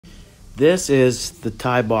This is the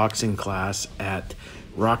Thai boxing class at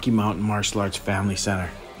Rocky Mountain Martial Arts Family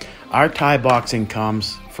Centre. Our Thai boxing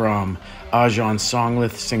comes from Ajahn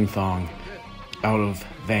Songlith Singthong out of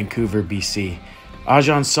Vancouver, BC.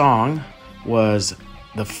 Ajahn Song was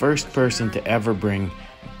the first person to ever bring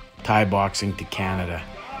Thai boxing to Canada.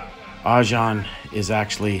 Ajahn is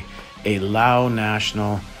actually a Lao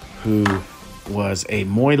national who was a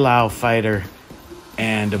Muay Lao fighter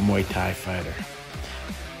and a Muay Thai fighter.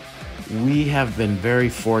 We have been very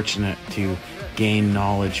fortunate to gain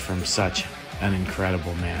knowledge from such an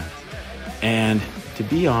incredible man. And to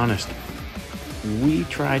be honest, we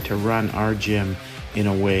try to run our gym in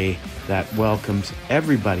a way that welcomes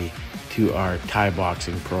everybody to our Thai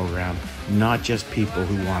boxing program, not just people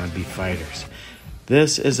who want to be fighters.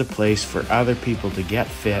 This is a place for other people to get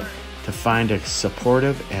fit, to find a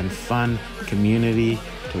supportive and fun community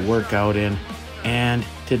to work out in, and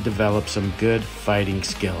to develop some good fighting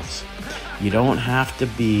skills. You don't have to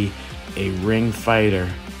be a ring fighter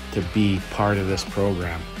to be part of this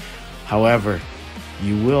program. However,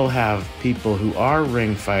 you will have people who are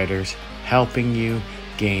ring fighters helping you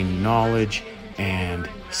gain knowledge and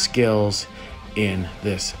skills in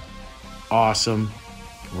this awesome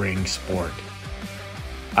ring sport.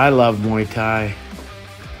 I love Muay Thai.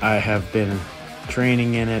 I have been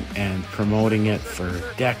training in it and promoting it for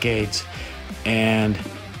decades. And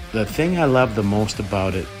the thing I love the most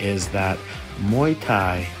about it is that Muay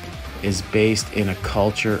Thai is based in a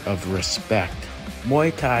culture of respect.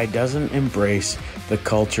 Muay Thai doesn't embrace the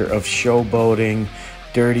culture of showboating,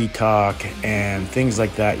 dirty talk, and things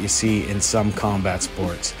like that you see in some combat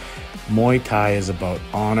sports. Muay Thai is about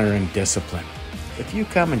honor and discipline. If you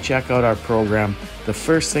come and check out our program, the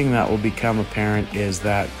first thing that will become apparent is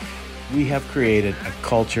that we have created a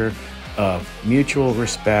culture of mutual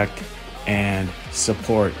respect and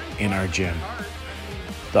support in our gym.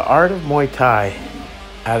 The art of Muay Thai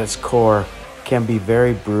at its core can be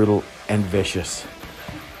very brutal and vicious,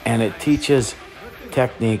 and it teaches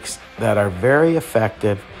techniques that are very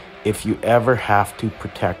effective if you ever have to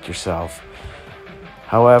protect yourself.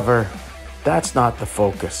 However, that's not the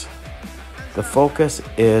focus. The focus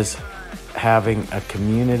is having a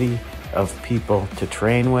community of people to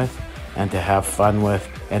train with and to have fun with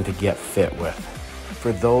and to get fit with.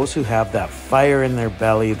 For those who have that fire in their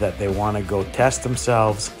belly that they want to go test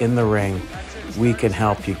themselves in the ring, we can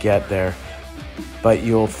help you get there. But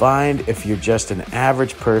you'll find if you're just an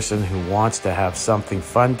average person who wants to have something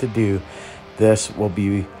fun to do, this will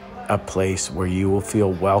be a place where you will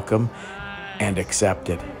feel welcome and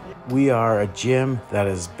accepted. We are a gym that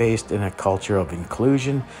is based in a culture of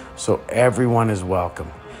inclusion, so everyone is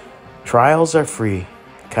welcome. Trials are free.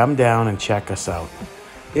 Come down and check us out.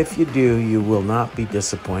 If you do, you will not be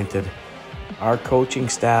disappointed. Our coaching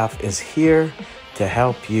staff is here to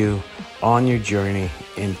help you on your journey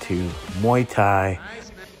into Muay Thai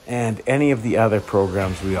and any of the other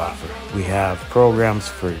programs we offer. We have programs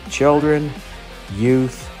for children,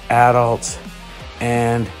 youth, adults,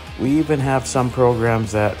 and we even have some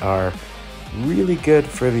programs that are really good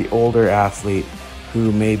for the older athlete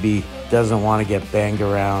who maybe doesn't want to get banged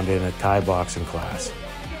around in a Thai boxing class.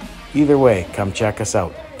 Either way, come check us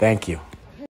out. Thank you.